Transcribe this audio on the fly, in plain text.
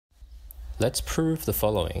Let's prove the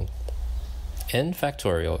following. N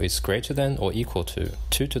factorial is greater than or equal to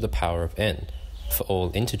 2 to the power of n for all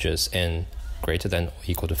integers n greater than or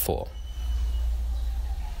equal to 4.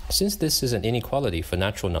 Since this is an inequality for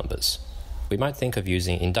natural numbers, we might think of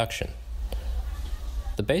using induction.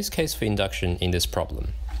 The base case for induction in this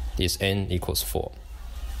problem is n equals 4.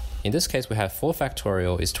 In this case, we have 4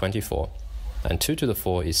 factorial is 24, and 2 to the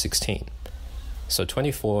 4 is 16. So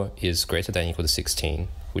 24 is greater than or equal to 16,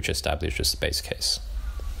 which establishes the base case.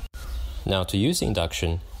 Now, to use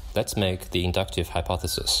induction, let's make the inductive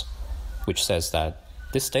hypothesis, which says that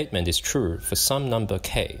this statement is true for some number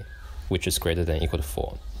k, which is greater than or equal to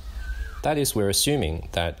 4. That is, we're assuming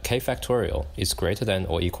that k factorial is greater than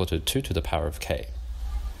or equal to 2 to the power of k.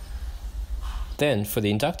 Then, for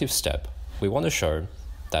the inductive step, we want to show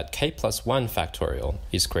that k plus 1 factorial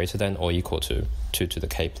is greater than or equal to 2 to the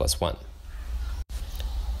k plus 1.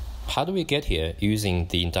 How do we get here using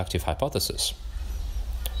the inductive hypothesis?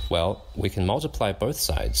 Well, we can multiply both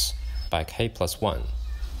sides by k plus 1,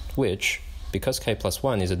 which, because k plus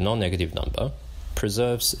 1 is a non-negative number,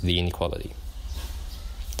 preserves the inequality.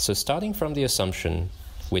 So starting from the assumption,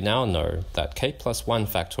 we now know that k plus 1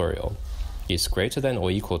 factorial is greater than or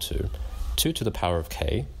equal to 2 to the power of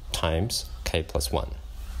k times k plus 1.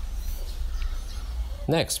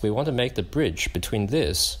 Next, we want to make the bridge between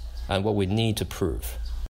this and what we need to prove.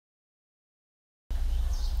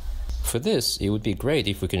 For this, it would be great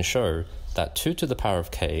if we can show that 2 to the power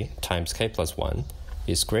of k times k plus 1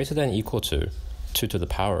 is greater than or equal to 2 to the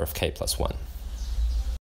power of k plus 1.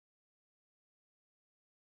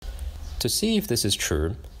 To see if this is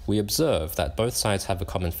true, we observe that both sides have a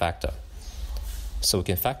common factor. So we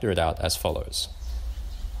can factor it out as follows.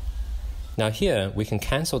 Now here, we can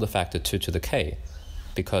cancel the factor 2 to the k.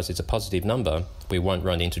 Because it's a positive number, we won't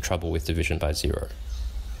run into trouble with division by 0.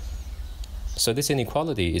 So this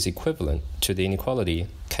inequality is equivalent to the inequality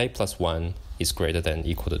k plus 1 is greater than or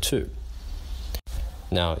equal to 2.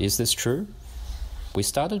 Now, is this true? We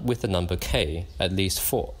started with the number k at least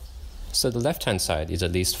 4, so the left-hand side is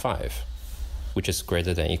at least 5, which is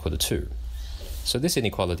greater than or equal to 2. So this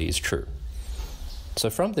inequality is true.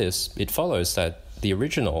 So from this, it follows that the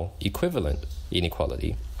original equivalent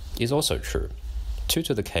inequality is also true. 2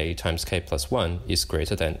 to the k times k plus 1 is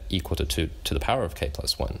greater than or equal to 2 to the power of k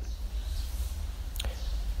plus 1.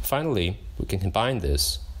 Finally, we can combine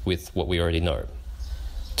this with what we already know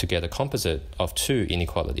to get a composite of two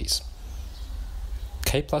inequalities.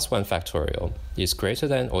 K plus 1 factorial is greater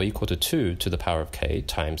than or equal to 2 to the power of k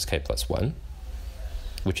times k plus 1,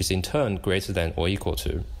 which is in turn greater than or equal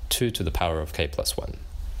to 2 to the power of k plus 1.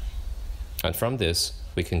 And from this,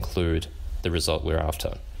 we conclude the result we're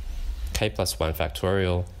after. K plus 1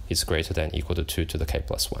 factorial is greater than or equal to 2 to the k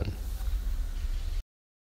plus 1.